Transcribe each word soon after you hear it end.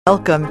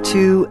Welcome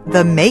to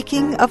The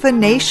Making of a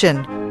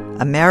Nation,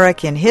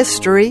 American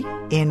History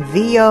in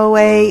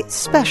VOA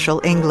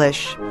Special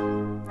English.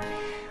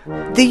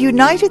 The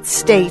United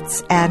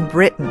States and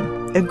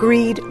Britain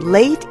agreed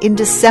late in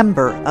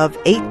December of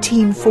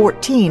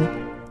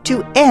 1814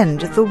 to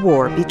end the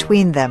war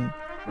between them.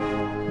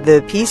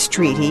 The peace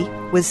treaty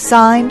was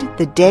signed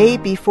the day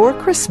before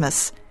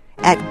Christmas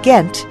at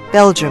Ghent,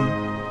 Belgium.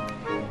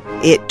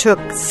 It took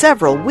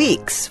several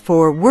weeks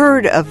for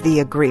word of the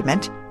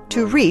agreement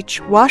to reach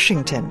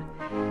Washington.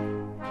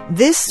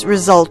 This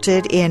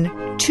resulted in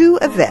two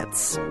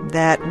events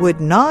that would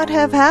not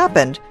have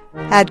happened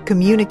had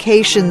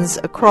communications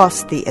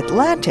across the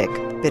Atlantic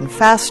been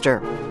faster.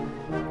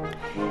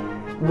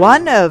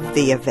 One of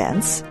the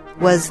events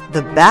was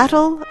the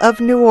Battle of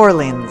New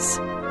Orleans.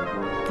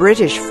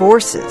 British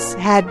forces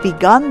had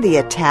begun the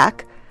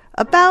attack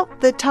about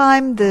the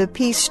time the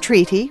peace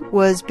treaty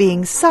was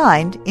being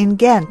signed in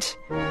Ghent.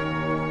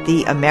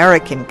 The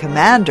American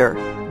commander,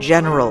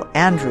 General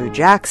Andrew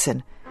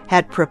Jackson,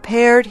 had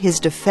prepared his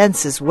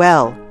defenses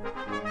well.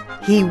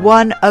 He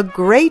won a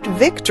great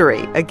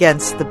victory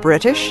against the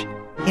British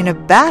in a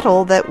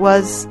battle that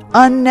was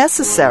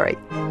unnecessary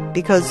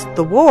because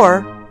the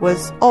war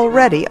was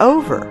already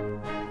over.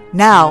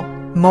 Now,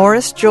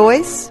 Maurice,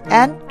 Joyce,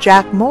 and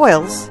Jack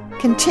Moyles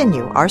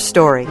continue our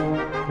story.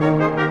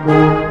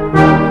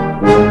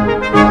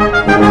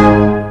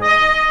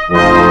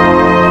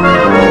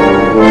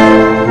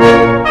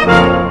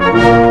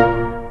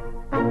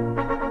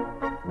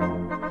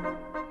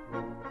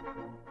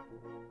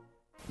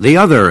 The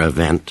other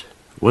event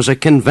was a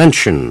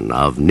convention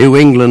of New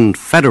England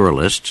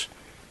Federalists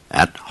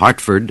at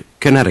Hartford,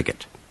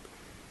 Connecticut.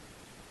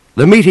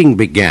 The meeting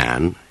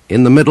began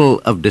in the middle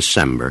of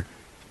December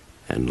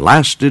and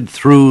lasted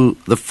through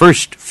the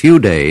first few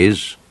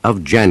days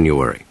of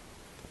January.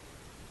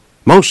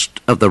 Most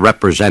of the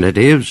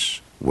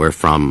representatives were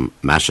from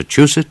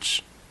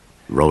Massachusetts,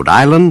 Rhode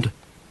Island,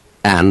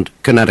 and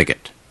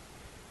Connecticut.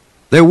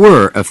 There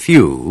were a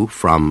few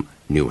from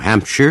New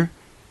Hampshire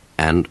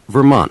and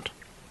Vermont.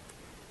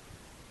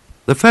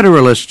 The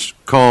Federalists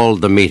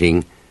called the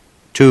meeting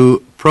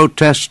to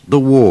protest the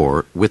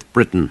war with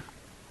Britain.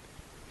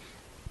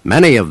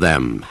 Many of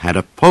them had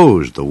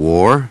opposed the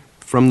war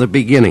from the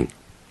beginning.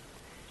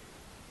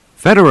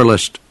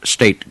 Federalist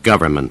state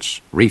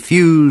governments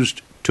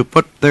refused to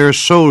put their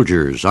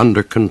soldiers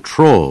under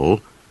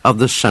control of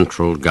the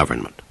central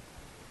government.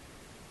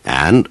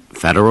 And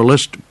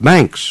Federalist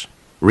banks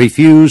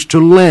refused to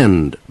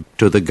lend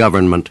to the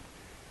government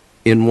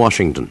in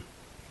Washington.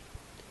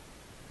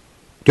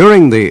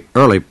 During the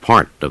early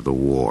part of the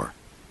war,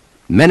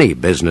 many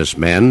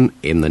businessmen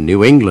in the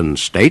New England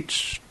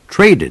states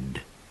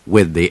traded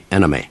with the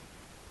enemy.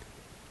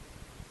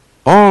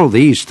 All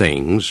these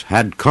things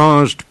had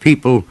caused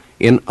people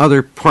in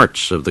other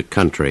parts of the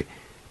country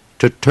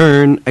to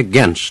turn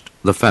against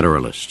the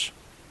Federalists.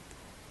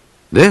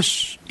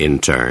 This, in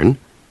turn,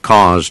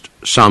 caused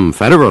some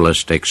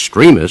Federalist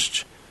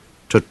extremists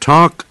to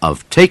talk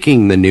of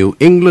taking the New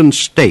England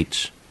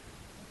states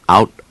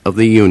out of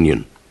the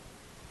Union.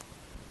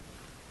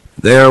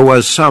 There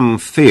was some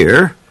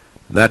fear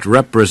that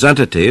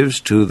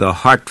representatives to the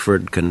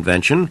Hartford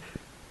Convention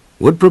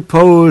would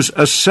propose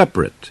a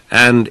separate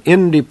and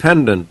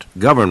independent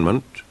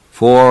government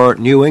for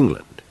New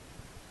England.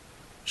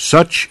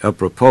 Such a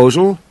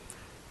proposal,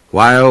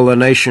 while the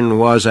nation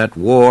was at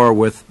war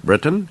with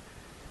Britain,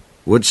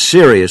 would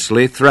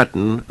seriously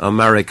threaten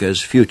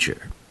America's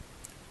future.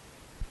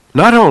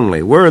 Not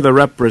only were the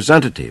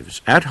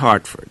representatives at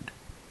Hartford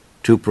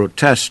to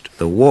protest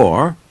the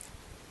war,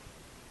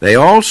 they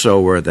also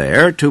were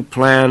there to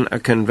plan a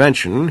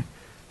convention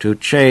to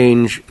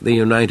change the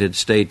United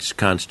States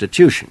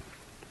Constitution.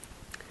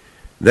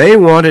 They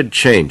wanted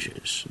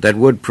changes that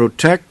would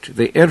protect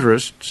the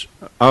interests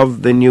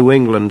of the New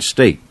England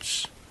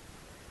states.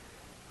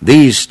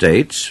 These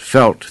states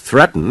felt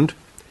threatened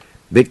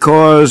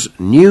because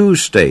new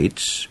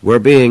states were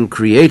being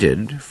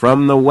created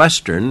from the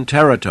Western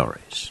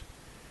territories.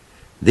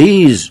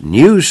 These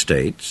new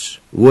states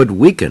would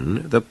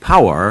weaken the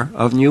power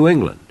of New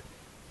England.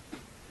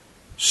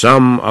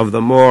 Some of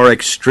the more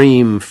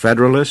extreme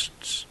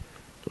Federalists,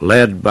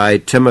 led by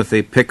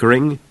Timothy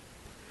Pickering,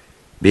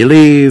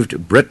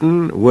 believed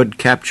Britain would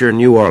capture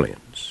New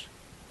Orleans.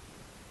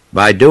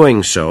 By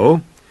doing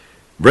so,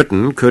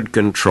 Britain could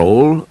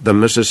control the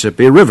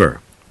Mississippi River,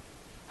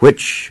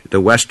 which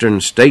the Western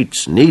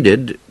states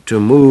needed to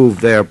move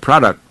their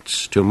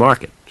products to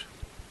market.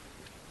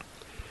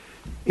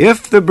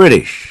 If the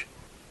British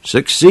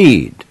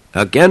succeed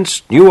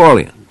against New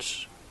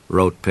Orleans,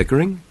 wrote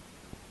Pickering,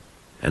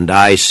 and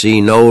I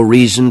see no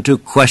reason to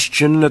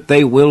question that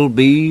they will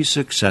be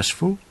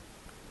successful,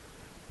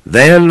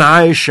 then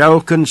I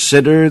shall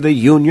consider the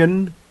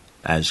Union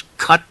as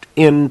cut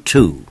in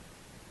two.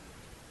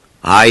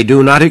 I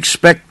do not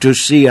expect to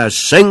see a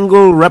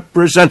single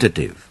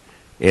representative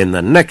in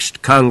the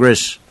next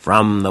Congress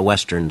from the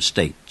Western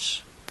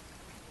states.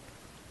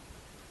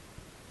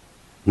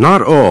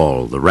 Not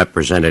all the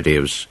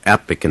representatives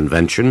at the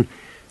convention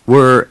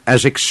were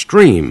as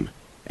extreme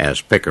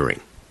as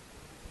Pickering.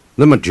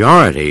 The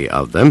majority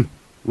of them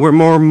were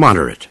more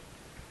moderate.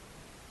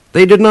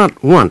 They did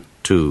not want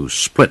to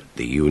split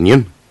the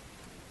Union.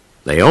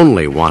 They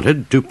only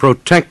wanted to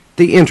protect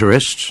the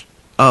interests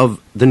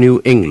of the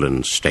New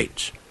England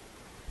states.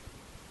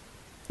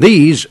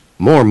 These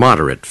more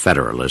moderate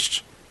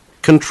Federalists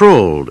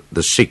controlled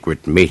the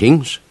secret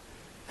meetings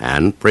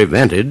and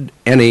prevented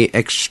any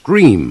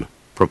extreme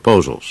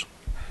proposals.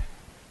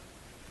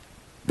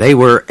 They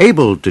were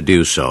able to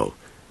do so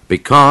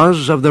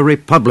because of the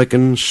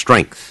Republican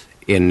strength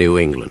in New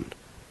England.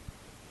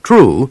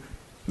 True,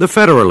 the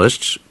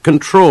Federalists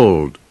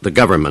controlled the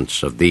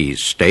governments of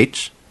these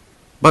states,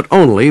 but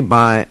only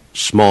by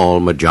small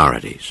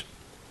majorities.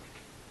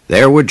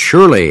 There would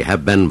surely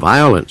have been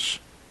violence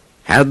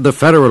had the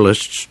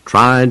Federalists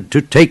tried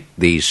to take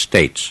these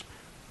states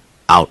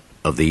out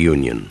of the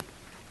Union.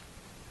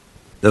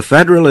 The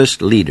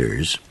Federalist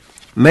leaders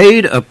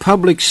made a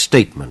public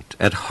statement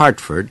at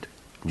Hartford,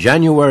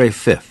 January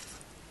 5th.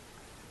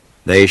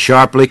 They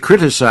sharply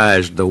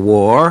criticized the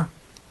war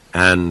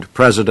and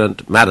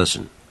President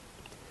Madison.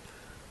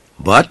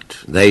 But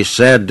they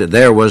said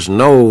there was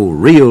no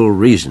real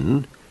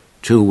reason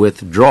to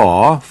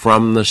withdraw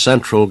from the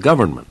central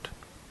government.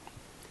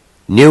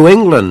 New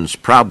England's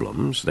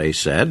problems, they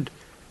said,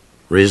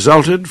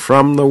 resulted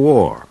from the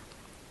war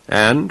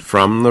and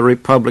from the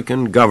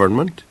Republican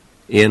government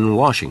in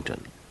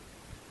Washington.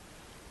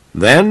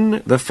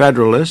 Then the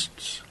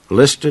Federalists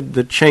listed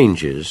the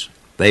changes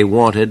they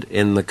wanted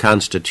in the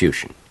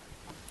Constitution.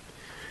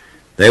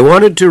 They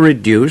wanted to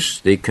reduce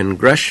the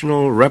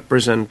congressional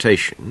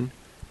representation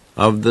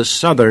of the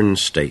southern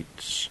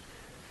states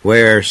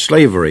where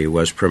slavery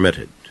was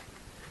permitted.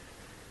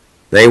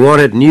 They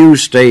wanted new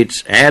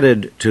states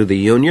added to the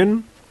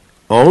Union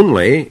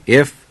only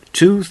if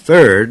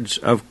 2/3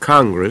 of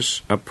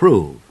Congress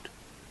approved.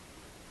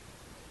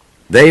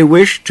 They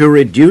wished to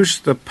reduce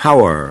the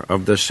power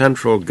of the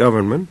central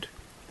government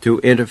to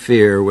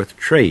interfere with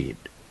trade.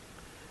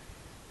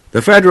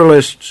 The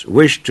Federalists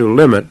wished to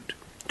limit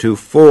to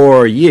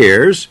 4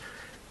 years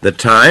the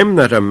time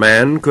that a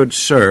man could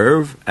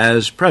serve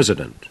as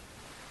president.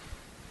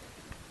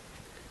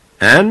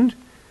 And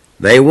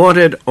they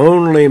wanted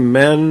only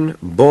men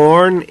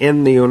born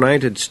in the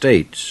United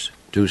States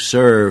to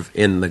serve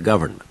in the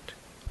government.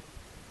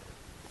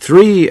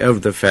 3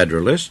 of the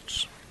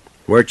Federalists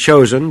were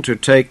chosen to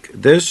take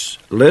this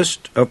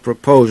list of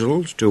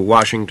proposals to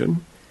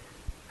Washington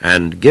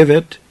and give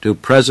it to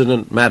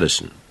President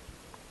Madison.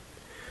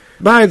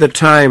 By the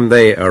time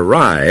they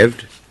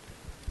arrived,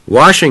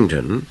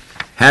 Washington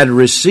had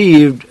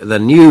received the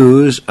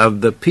news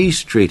of the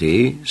peace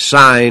treaty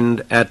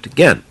signed at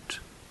Ghent.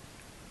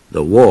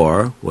 The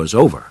war was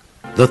over.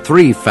 The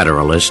 3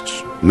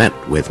 Federalists met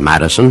with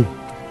Madison.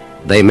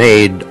 They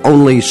made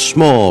only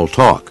small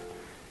talk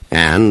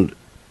and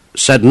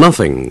said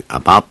nothing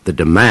about the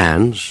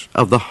demands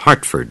of the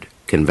Hartford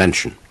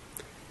Convention.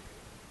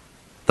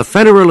 The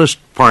Federalist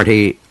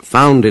Party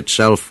found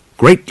itself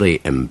greatly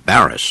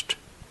embarrassed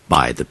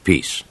by the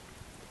peace.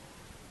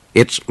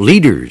 Its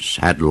leaders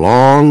had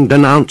long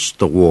denounced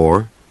the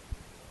war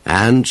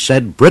and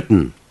said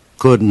Britain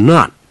could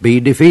not be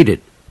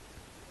defeated.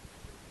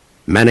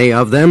 Many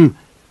of them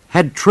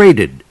had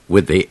traded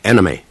with the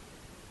enemy.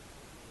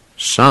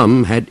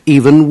 Some had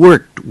even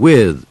worked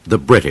with the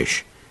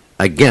British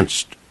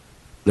against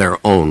their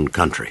own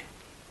country.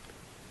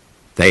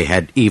 They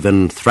had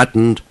even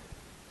threatened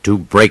to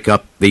break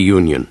up the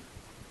Union.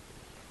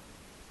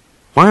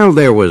 While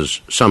there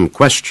was some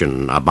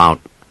question about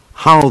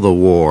how the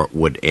war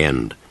would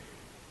end,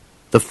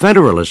 the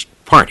Federalist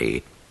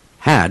Party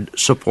had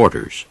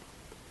supporters.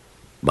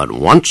 But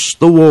once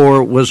the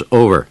war was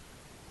over,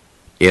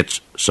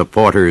 its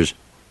supporters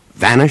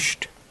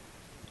vanished,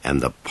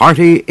 and the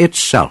party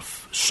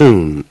itself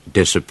soon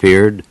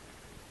disappeared,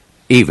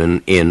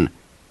 even in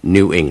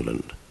New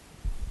England.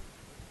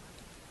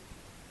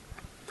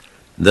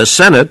 The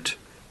Senate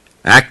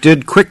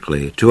acted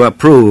quickly to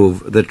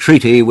approve the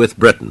treaty with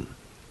Britain.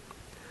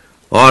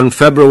 On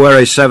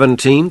February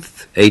 17,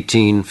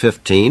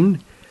 1815,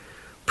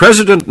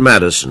 President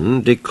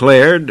Madison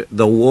declared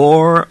the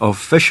war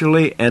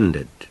officially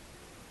ended.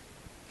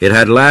 It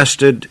had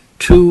lasted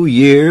 2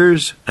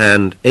 years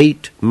and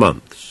 8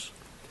 months.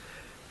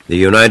 The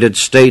United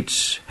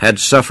States had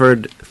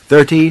suffered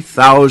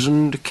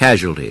 30,000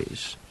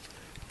 casualties,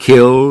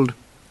 killed,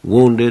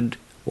 wounded,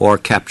 or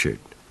captured.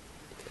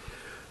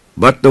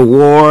 But the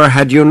war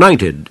had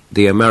united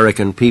the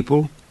American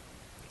people.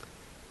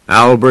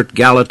 Albert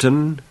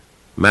Gallatin,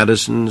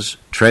 Madison's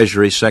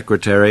Treasury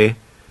Secretary,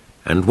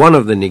 and one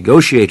of the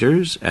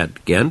negotiators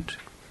at Ghent,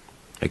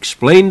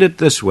 explained it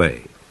this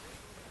way: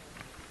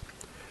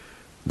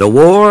 "The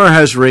war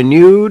has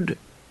renewed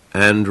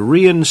and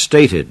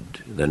reinstated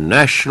the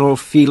national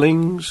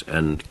feelings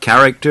and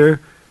character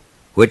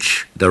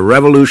which the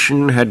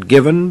Revolution had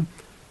given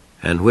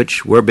and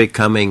which were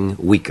becoming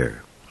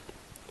weaker.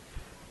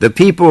 The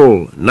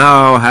people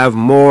now have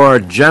more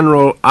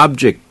general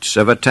objects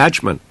of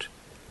attachment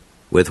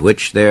with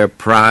which their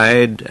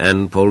pride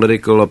and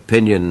political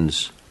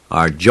opinions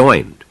are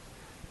joined.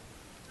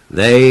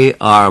 They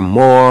are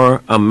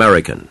more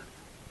American.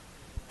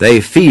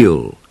 They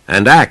feel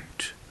and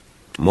act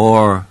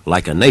more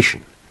like a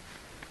nation.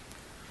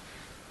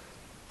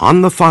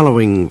 On the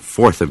following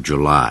 4th of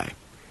July,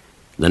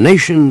 the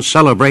nation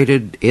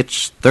celebrated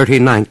its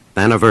 39th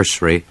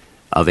anniversary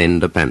of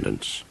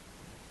independence.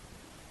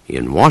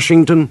 In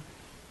Washington,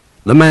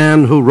 the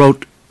man who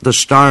wrote the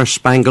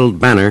Star-Spangled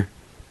Banner,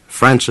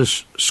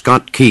 Francis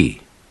Scott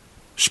Key,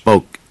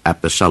 spoke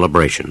at the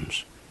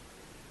celebrations.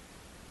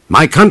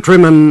 "My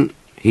countrymen,"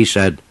 he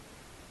said,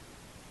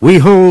 "we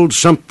hold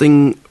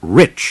something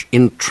rich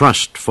in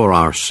trust for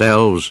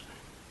ourselves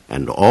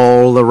and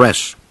all the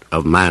rest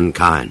of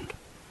mankind.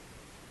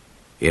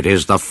 It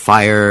is the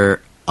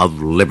fire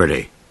of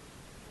liberty.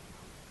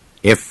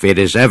 If it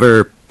is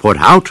ever put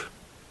out,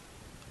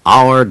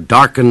 our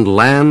darkened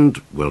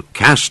land will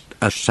cast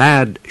a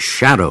sad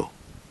shadow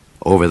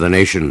over the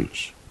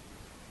nations.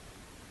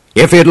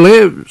 If it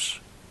lives,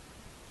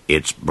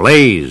 its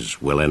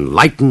blaze will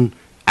enlighten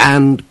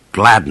and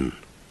gladden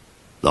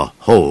the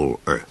whole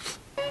earth."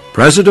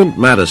 President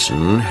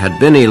Madison had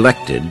been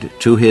elected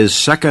to his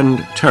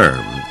second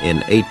term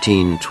in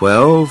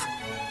 1812,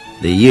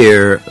 the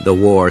year the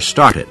war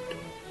started.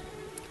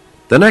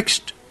 The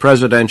next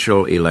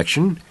presidential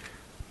election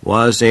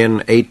was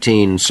in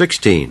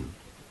 1816.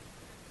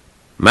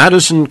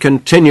 Madison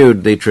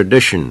continued the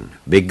tradition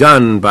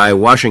begun by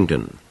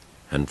Washington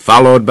and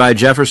followed by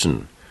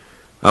Jefferson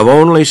of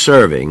only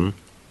serving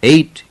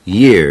 8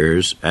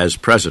 years as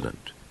president.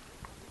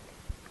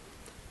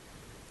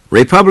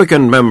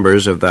 Republican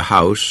members of the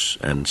House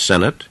and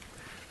Senate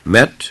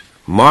met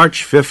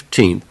March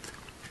 15th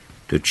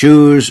to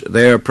choose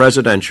their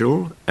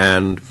presidential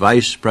and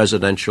vice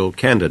presidential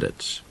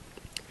candidates.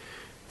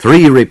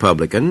 3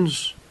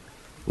 Republicans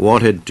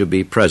wanted to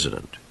be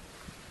president.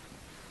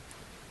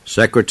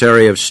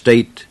 Secretary of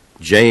State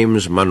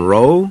James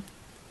Monroe,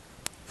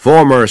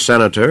 former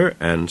Senator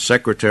and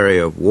Secretary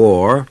of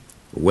War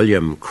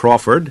William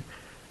Crawford,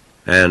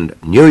 and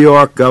New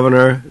York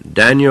Governor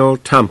Daniel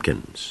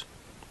Tompkins.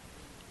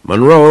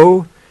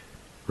 Monroe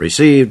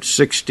received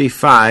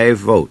 65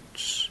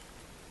 votes.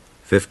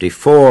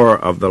 54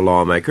 of the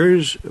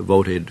lawmakers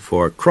voted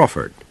for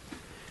Crawford.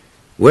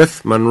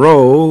 With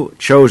Monroe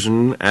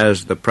chosen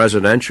as the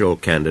presidential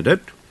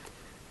candidate,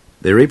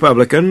 the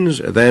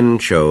Republicans then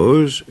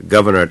chose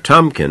Governor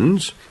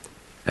Tompkins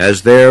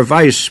as their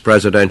vice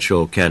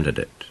presidential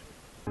candidate.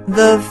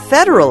 The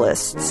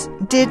Federalists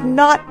did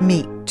not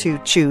meet to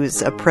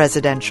choose a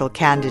presidential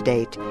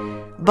candidate,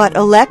 but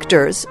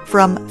electors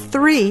from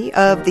 3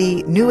 of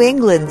the New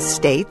England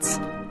states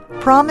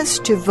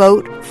promised to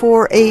vote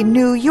for a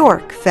New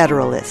York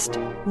Federalist,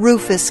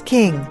 Rufus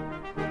King.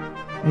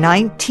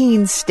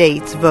 19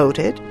 states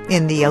voted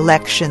in the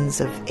elections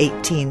of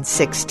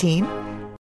 1816.